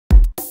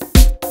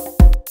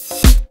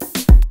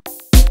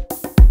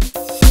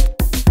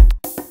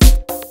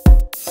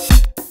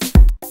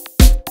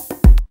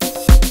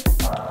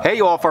Hey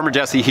y'all, Farmer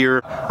Jesse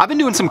here. I've been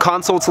doing some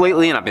consults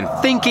lately and I've been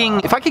thinking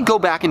if I could go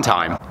back in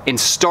time and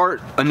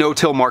start a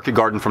no-till market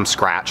garden from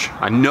scratch,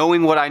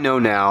 knowing what I know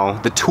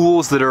now, the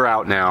tools that are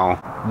out now,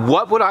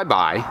 what would I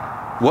buy?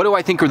 What do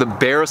I think are the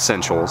bare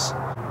essentials?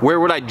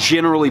 Where would I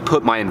generally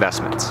put my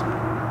investments?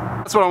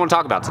 That's what I want to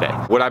talk about today.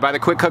 Would I buy the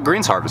quick cut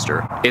greens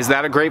harvester? Is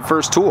that a great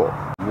first tool?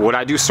 Would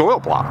I do soil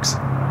blocks?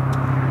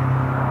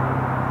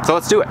 So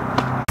let's do it.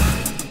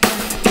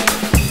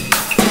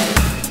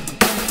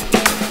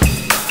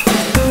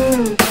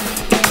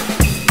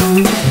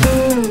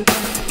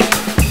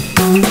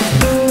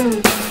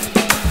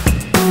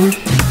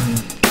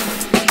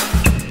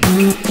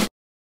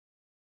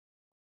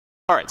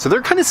 All right, so there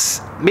are kind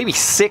of maybe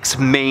 6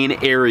 main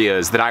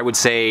areas that I would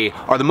say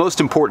are the most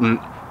important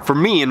for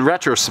me in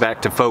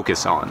retrospect to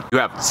focus on. You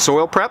have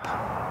soil prep,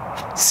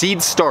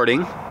 seed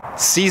starting,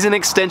 season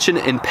extension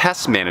and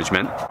pest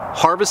management,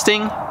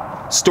 harvesting,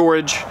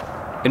 storage,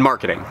 and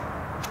marketing,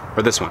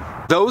 or this one.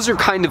 Those are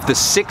kind of the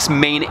 6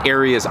 main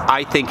areas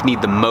I think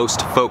need the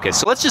most focus.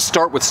 So let's just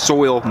start with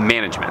soil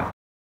management.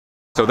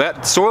 So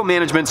that soil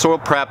management, soil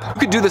prep,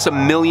 you could do this a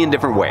million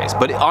different ways,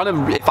 but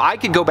if I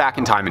could go back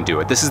in time and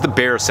do it, this is the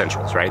bare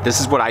essentials, right? This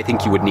is what I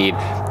think you would need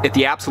at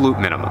the absolute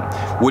minimum,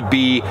 would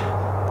be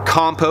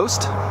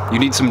compost. You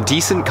need some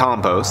decent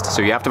compost,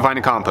 so you have to find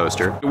a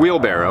composter. A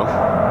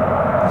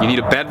wheelbarrow, you need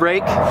a bed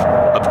rake,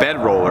 a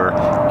bed roller,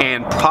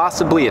 and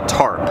possibly a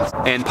tarp,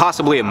 and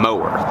possibly a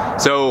mower.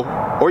 So,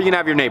 or you can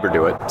have your neighbor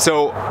do it.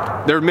 So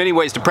there are many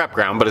ways to prep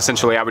ground, but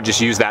essentially I would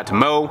just use that to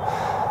mow,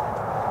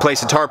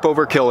 place a tarp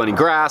over, kill any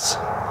grass,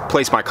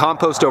 place my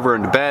compost over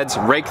into beds,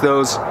 rake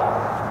those,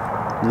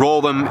 roll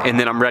them, and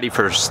then I'm ready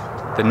for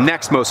the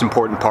next most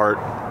important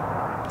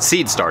part,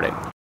 seed starting.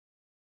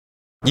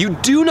 You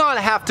do not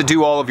have to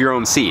do all of your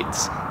own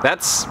seeds.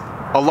 That's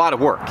a lot of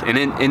work, and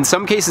in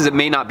some cases it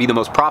may not be the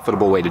most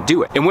profitable way to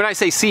do it. And when I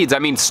say seeds, I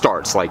mean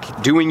starts,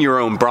 like doing your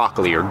own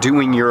broccoli or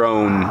doing your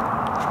own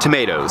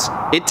tomatoes.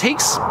 It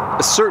takes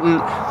a certain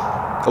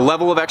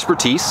level of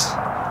expertise,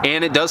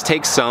 and it does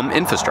take some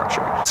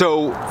infrastructure.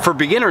 So for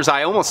beginners,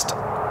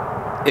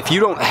 if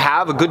you don't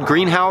have a good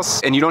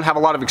greenhouse and you don't have a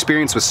lot of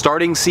experience with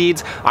starting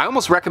seeds, I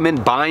almost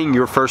recommend buying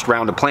your first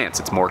round of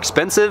plants. It's more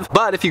expensive,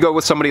 but if you go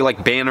with somebody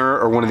like Banner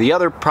or one of the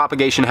other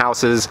propagation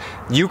houses,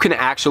 you can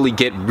actually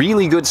get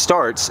really good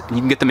starts. You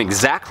can get them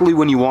exactly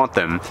when you want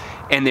them,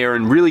 and they're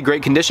in really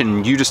great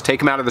condition. You just take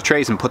them out of the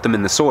trays and put them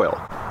in the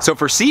soil. So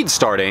for seed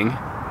starting,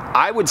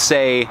 I would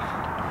say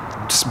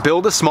just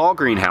build a small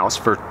greenhouse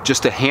for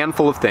just a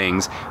handful of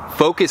things.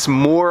 Focus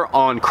more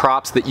on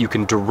crops that you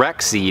can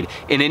direct seed,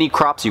 and any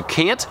crops you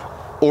can't,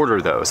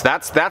 order those.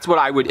 That's what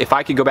I would, if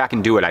I could go back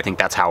and do it, I think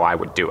that's how I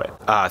would do it.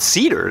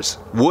 Seeders,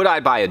 would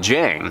I buy a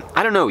Jang?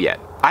 I don't know yet.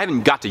 I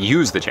haven't got to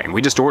use the Jang,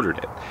 we just ordered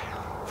it.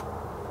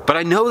 But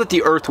I know that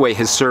the Earthway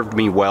has served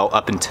me well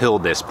up until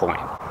this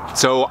point.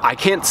 So I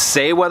can't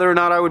say whether or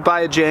not I would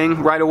buy a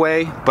Jang right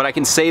away, but I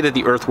can say that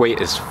the Earthway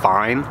is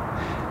fine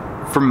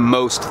for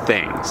most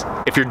things.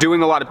 If you're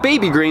doing a lot of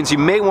baby greens, you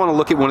may want to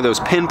look at one of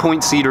those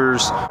pinpoint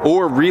seeders,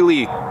 or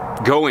really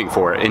going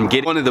for it and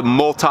get one of the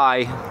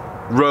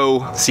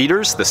multi-row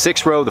seeders, the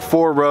 6-row, the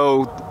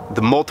 4-row,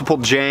 the multiple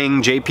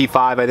Jang,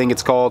 JP5 I think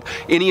it's called.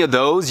 Any of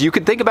those, you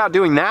could think about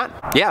doing that.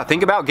 Yeah,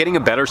 think about getting a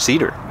better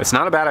seeder. It's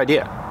not a bad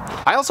idea.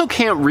 I also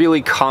can't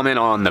really comment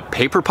on the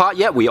paper pot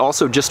yet. We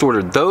also just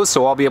ordered those,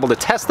 so I'll be able to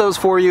test those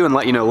for you and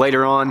let you know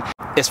later on.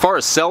 As far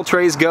as cell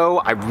trays go,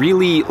 I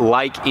really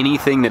like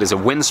anything that is a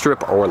wind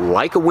strip or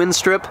like a wind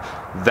strip.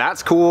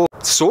 That's cool.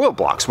 Soil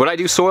blocks. Would I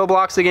do soil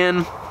blocks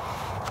again?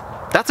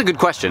 That's a good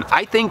question.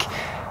 I think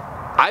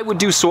I would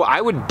do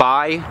I would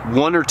buy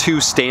 1 or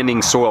 2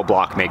 standing soil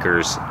block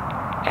makers,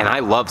 and I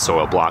love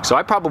soil blocks, so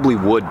I probably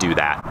would do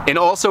that. And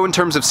also in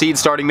terms of seed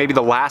starting, maybe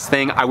the last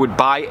thing, I would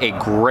buy a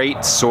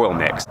great soil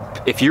mix.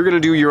 If you're gonna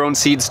do your own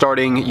seed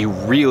starting, you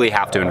really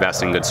have to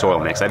invest in good soil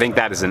mix. I think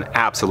that is an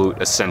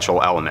absolute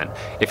essential element.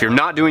 If you're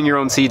not doing your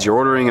own seeds, you're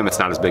ordering them, it's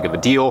not as big of a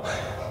deal.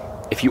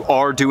 If you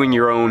are doing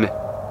your own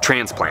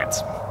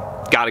transplants,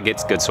 gotta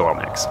get good soil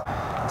mix.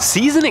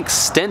 Season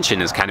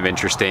extension is kind of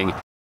interesting.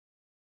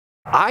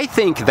 I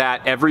think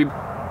that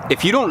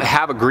if you don't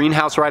have a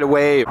greenhouse right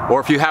away, or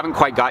if you haven't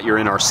quite got your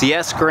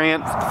NRCS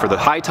grant for the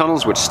high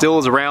tunnels, which still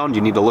is around,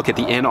 you need to look at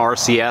the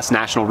NRCS,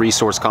 National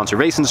Resource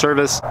Conservation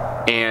Service,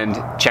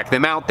 and check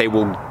them out. They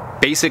will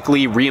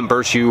basically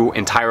reimburse you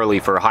entirely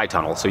for a high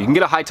tunnel. So you can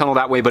get a high tunnel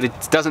that way, but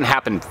it doesn't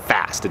happen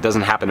fast. It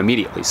doesn't happen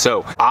immediately.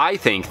 So I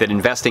think that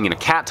investing in a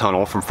cat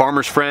tunnel from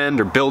Farmer's Friend,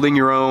 or building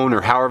your own,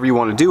 or however you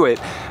want to do it,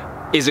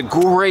 is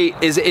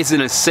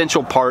an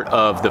essential part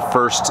of the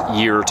first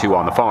year or 2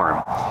 on the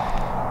farm.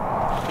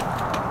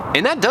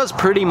 And that does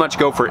pretty much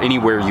go for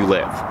anywhere you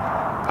live.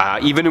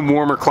 Even in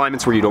warmer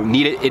climates where you don't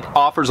need it, it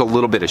offers a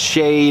little bit of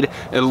shade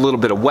and a little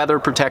bit of weather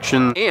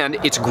protection, and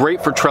it's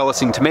great for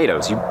trellising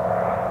tomatoes.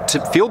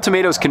 Field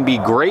tomatoes can be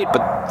great,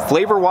 but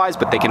flavor-wise,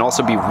 but they can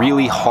also be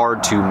really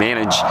hard to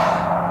manage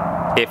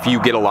if you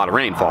get a lot of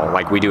rainfall,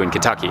 like we do in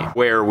Kentucky,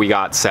 where we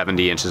got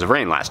 70 inches of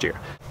rain last year.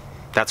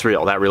 That's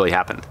real, that really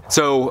happened.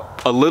 So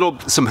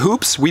some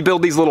hoops, we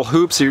build these little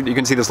hoops. You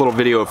can see this little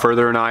video of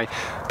Further and I.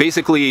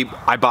 Basically,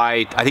 I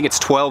buy, I think it's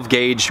 12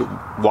 gauge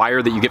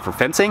wire that you get for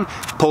fencing,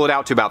 pull it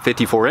out to about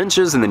 54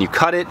 inches, and then you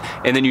cut it,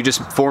 and then you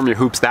just form your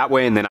hoops that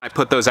way, and then I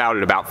put those out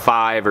at about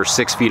 5 or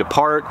 6 feet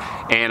apart,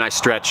 and I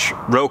stretch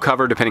row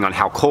cover depending on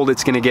how cold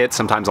it's gonna get.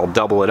 Sometimes I'll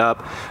double it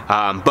up.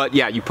 But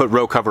yeah, you put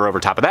row cover over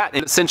top of that,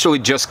 and it essentially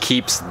just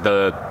keeps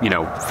the,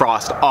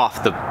 frost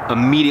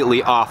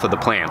immediately off of the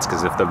plants,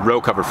 because if the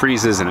row cover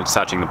freezes and it's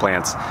touching the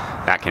plants,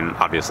 that can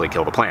obviously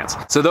kill the plants.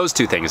 So those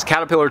two things,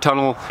 caterpillar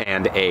tunnel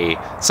and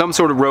some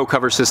sort of row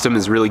cover system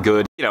is really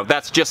good.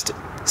 That's just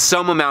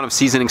some amount of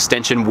season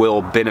extension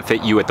will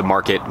benefit you at the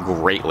market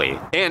greatly.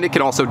 And it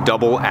can also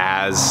double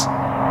as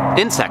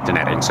insect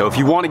netting. So if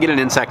you want to get an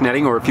insect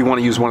netting, or if you want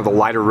to use one of the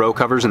lighter row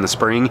covers in the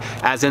spring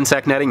as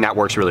insect netting, that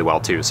works really well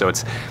too. So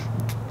it's,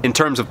 in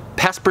terms of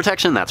pest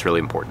protection, that's really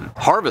important.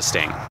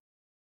 Harvesting.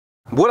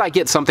 Would I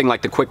get something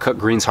like the Quick Cut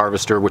Greens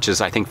Harvester, which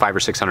is I think $500 or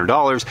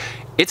 $600?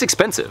 It's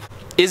expensive.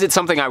 Is it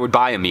something I would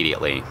buy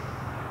immediately?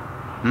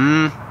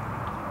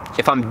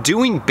 If I'm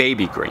doing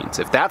baby greens,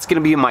 if that's gonna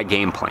be in my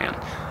game plan,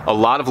 a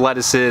lot of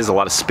lettuces, a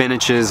lot of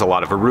spinaches, a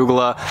lot of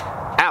arugula,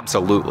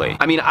 absolutely.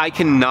 I mean, I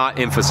cannot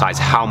emphasize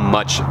how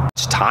much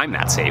time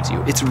that saves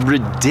you. It's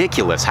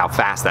ridiculous how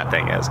fast that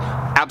thing is.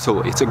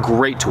 Absolutely, it's a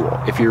great tool.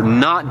 If you're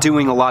not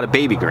doing a lot of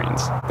baby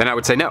greens, then I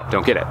would say no,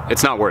 don't get it.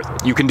 It's not worth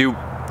it. You can do,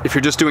 if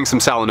you're just doing some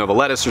Salanova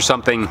lettuce or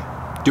something,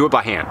 do it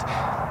by hand.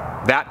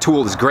 That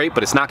tool is great,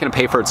 but it's not gonna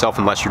pay for itself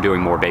unless you're doing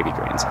more baby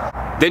greens.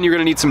 Then you're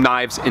gonna need some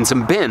knives and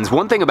some bins.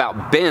 One thing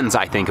about bins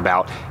I think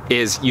about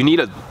is you need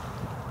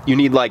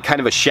like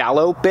kind of a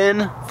shallow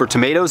bin for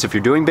tomatoes if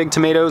you're doing big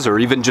tomatoes, or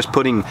even just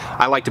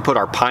I like to put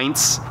our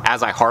pints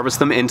as I harvest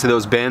them into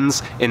those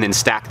bins and then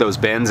stack those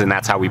bins, and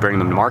that's how we bring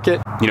them to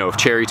market. Of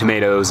cherry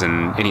tomatoes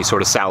and any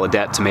sort of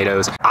saladette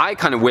tomatoes. I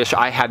kind of wish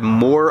I had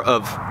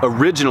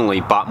originally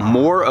bought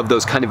more of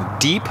those kind of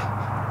deep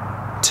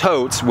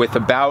totes with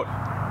about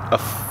a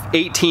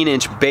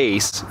 18-inch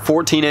base,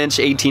 14-inch,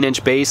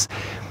 18-inch base.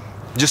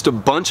 Just a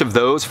bunch of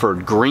those for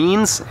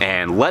greens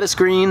and lettuce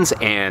greens,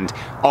 and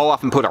I'll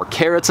often put our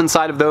carrots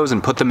inside of those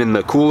and put them in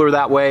the cooler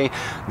that way.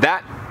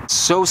 That's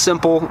so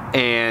simple,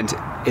 and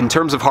in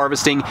terms of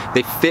harvesting,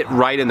 they fit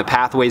right in the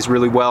pathways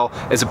really well,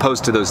 as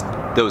opposed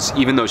to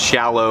even those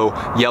shallow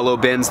yellow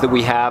bins that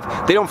we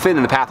have. They don't fit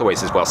in the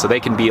pathways as well, so they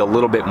can be a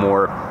little bit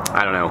more,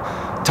 I don't know,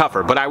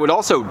 tougher. But I would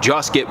also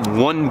just get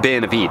one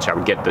bin of each. I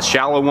would get the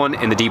shallow one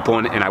and the deep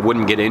one, and I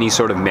wouldn't get any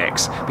sort of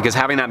mix, because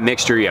having that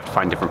mixture, you have to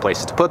find different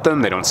places to put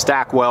them. They don't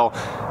stack well.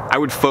 I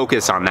would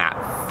focus on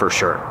that for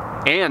sure.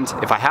 And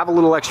if I have a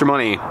little extra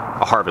money,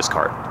 a harvest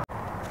cart.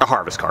 A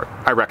harvest cart.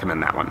 I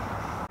recommend that one.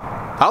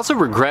 I also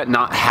regret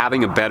not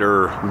having a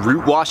better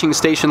root washing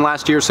station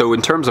last year, so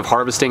in terms of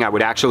harvesting, I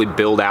would actually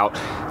build out,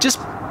 just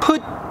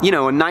put,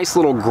 a nice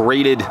little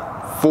graded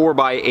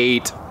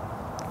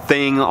 4x8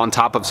 thing on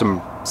top of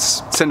some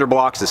cinder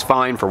blocks is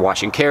fine for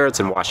washing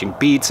carrots and washing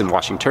beets and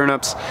washing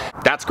turnips.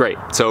 That's great.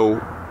 So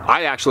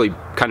I actually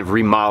kind of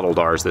remodeled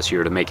ours this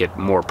year to make it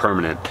more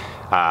permanent,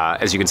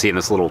 as you can see in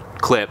this little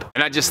clip.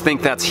 And I just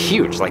think that's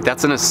huge. Like,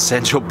 that's an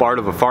essential part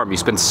of a farm. You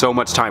spend so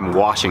much time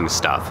washing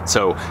stuff.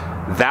 So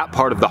that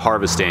part of the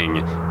harvesting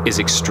is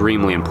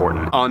extremely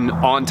important.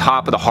 On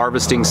top of the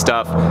harvesting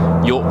stuff,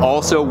 you'll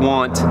also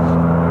want,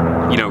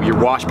 your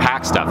wash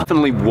pack stuff.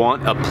 Definitely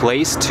want a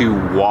place to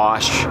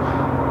wash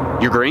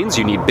your greens.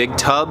 You need big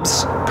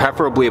tubs,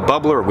 preferably a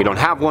bubbler. We don't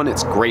have one,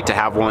 it's great to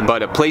have one,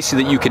 but a place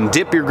that you can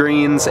dip your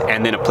greens,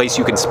 and then a place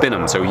you can spin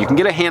them. So you can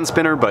get a hand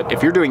spinner, but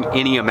if you're doing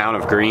any amount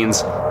of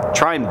greens,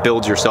 try and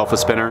build yourself a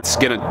spinner. It's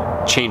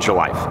gonna change your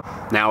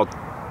life. Now,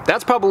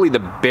 that's probably the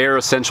bare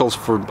essentials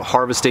for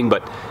harvesting,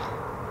 but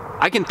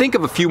I can think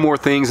of a few more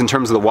things in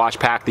terms of the wash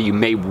pack that you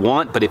may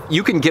want, but if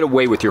you can get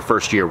away with your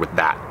first year with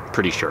that,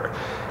 pretty sure.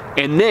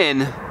 And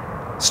then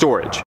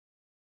storage.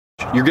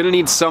 You're gonna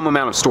need some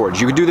amount of storage.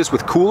 You could do this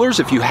with coolers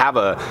if you have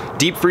a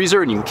deep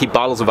freezer and you can keep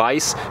bottles of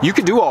ice. You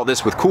could do all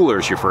this with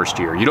coolers your first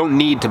year. You don't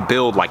need to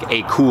build like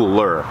a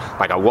cooler,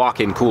 like a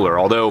walk-in cooler,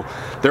 although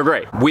they're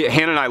great.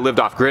 Hannah and I lived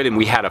off grid, and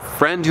we had a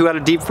friend who had a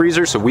deep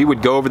freezer, so we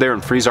would go over there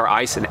and freeze our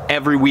ice, and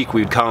every week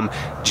we would come,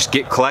 just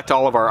collect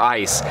all of our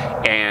ice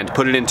and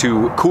put it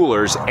into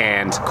coolers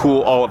and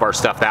cool all of our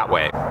stuff that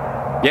way.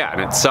 Yeah,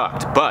 and it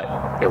sucked,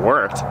 but it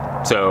worked.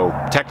 So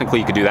technically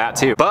you could do that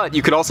too. But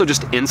you could also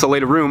just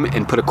insulate a room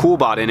and put a cool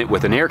bot in it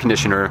with an air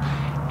conditioner,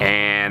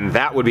 and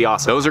that would be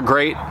awesome. Those are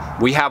great.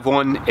 We have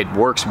one. It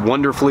works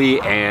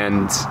wonderfully,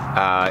 and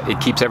it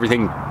keeps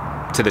everything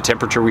to the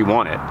temperature we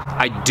want it.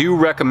 I do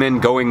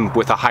recommend going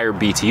with a higher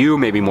BTU,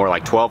 maybe more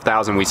like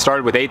 12,000. We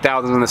started with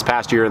 8,000 this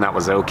past year, and that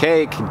was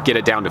okay. Could get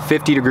it down to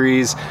 50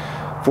 degrees,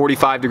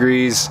 45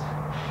 degrees,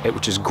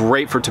 which is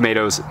great for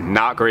tomatoes,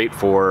 not great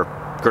for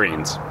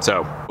greens.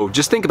 So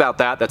just think about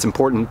that. That's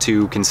important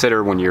to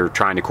consider when you're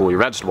trying to cool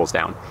your vegetables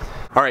down.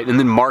 All right, and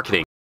then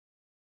marketing.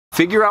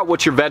 Figure out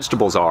what your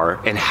vegetables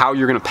are and how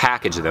you're gonna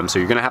package them. So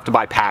you're gonna have to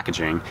buy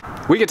packaging.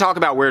 We could talk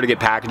about where to get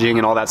packaging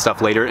and all that stuff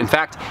later. In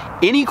fact,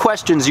 any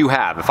questions you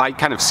have, if I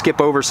kind of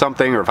skip over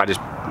something or if I just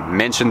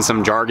mention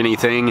some jargony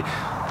thing,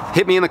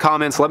 hit me in the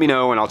comments, let me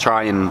know, and I'll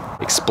try and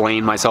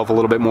explain myself a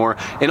little bit more.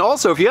 And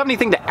also, if you have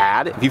anything to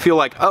add, if you feel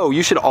like, oh,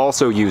 you should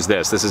also use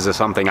this, this is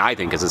something I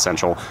think is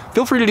essential,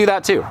 feel free to do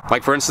that too.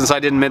 Like for instance, I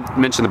didn't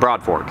mention the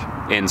broad fork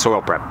in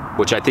soil prep,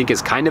 which I think is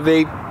kind of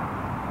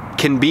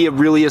can be a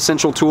really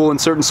essential tool in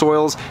certain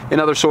soils. In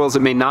other soils,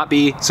 it may not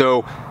be. So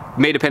it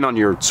may depend on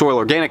your soil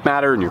organic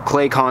matter and your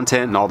clay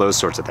content and all those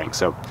sorts of things.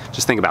 So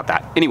just think about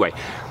that. Anyway,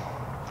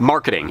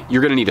 marketing.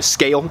 You're gonna need a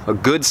scale, a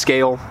good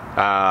scale.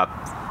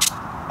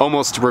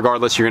 Almost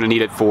regardless, you're gonna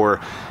need it for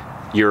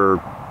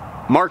your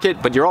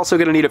market, but you're also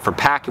gonna need it for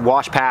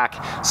wash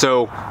pack.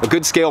 So a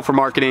good scale for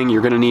marketing,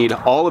 you're gonna need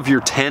all of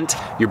your tent,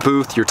 your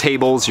booth, your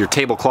tables, your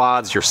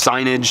tablecloths, your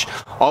signage,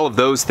 all of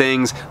those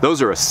things.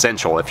 Those are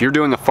essential. If you're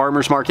doing a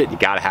farmer's market, you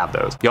gotta have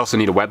those. You also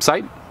need a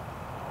website.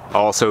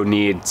 Also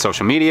need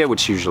social media,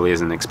 which usually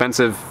isn't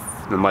expensive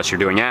unless you're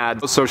doing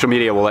ads. Social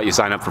media will let you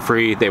sign up for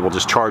free. They will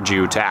just charge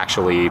you to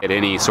actually get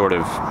any sort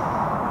of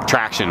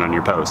traction on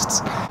your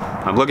posts.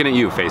 I'm looking at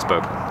you,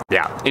 Facebook.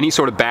 Yeah, any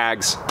sort of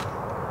bags,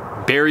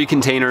 berry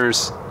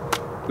containers,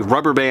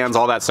 rubber bands,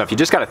 all that stuff. You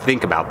just gotta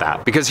think about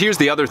that. Because here's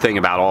the other thing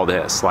about all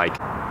this. Like,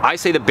 I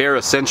say the bare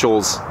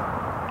essentials,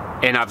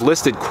 and I've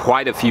listed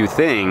quite a few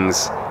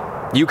things.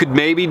 You could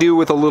maybe do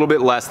with a little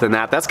bit less than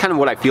that. That's kind of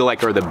what I feel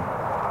like are the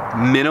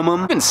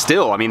minimum. And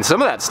still, I mean,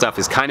 some of that stuff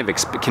is kind of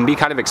can be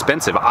kind of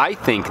expensive. I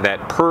think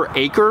that per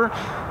acre,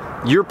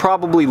 you're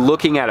probably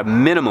looking at a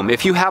minimum,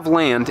 if you have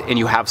land and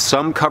you have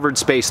some covered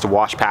space to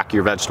wash pack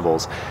your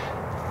vegetables,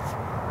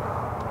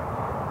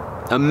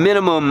 a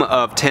minimum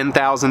of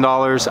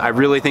 $10,000. I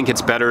really think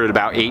it's better at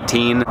about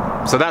 18.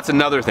 So that's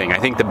another thing. I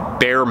think the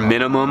bare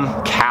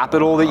minimum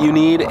capital that you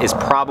need is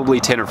probably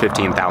 $10,000 or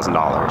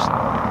 $15,000.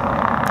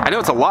 I know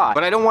it's a lot,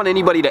 but I don't want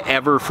anybody to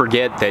ever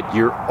forget that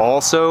you're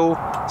also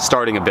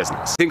starting a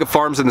business. Think of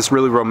farms in this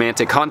really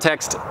romantic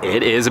context.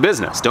 It is a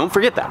business. Don't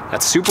forget that.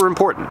 That's super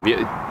important.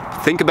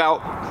 Think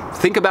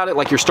about it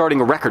like you're starting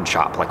a record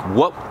shop. Like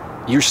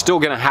you're still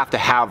gonna have to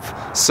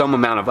have some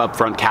amount of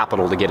upfront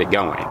capital to get it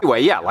going.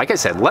 Anyway, yeah, like I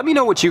said, let me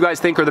know what you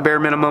guys think are the bare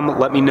minimum.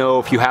 Let me know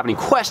if you have any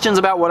questions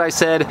about what I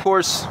said. Of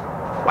course,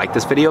 like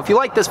this video. If you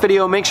like this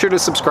video, make sure to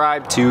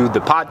subscribe to the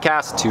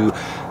podcast, to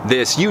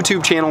this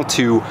YouTube channel,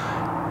 to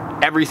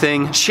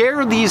everything.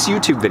 Share these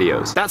YouTube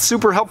videos. That's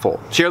super helpful.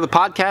 Share the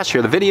podcast,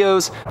 share the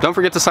videos. Don't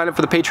forget to sign up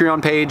for the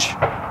Patreon page.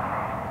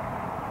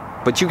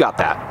 But you got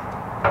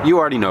that. You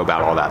already know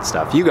about all that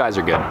stuff. You guys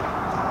are good.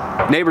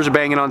 Neighbors are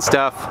banging on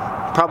stuff.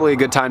 Probably a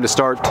good time to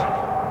start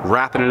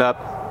wrapping it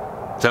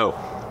up. So,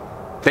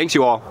 thanks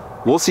you all.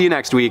 We'll see you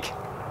next week.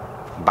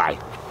 Bye.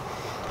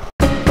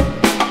 You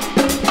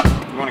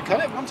want to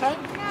cut it one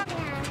time? Yeah.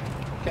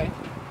 Okay.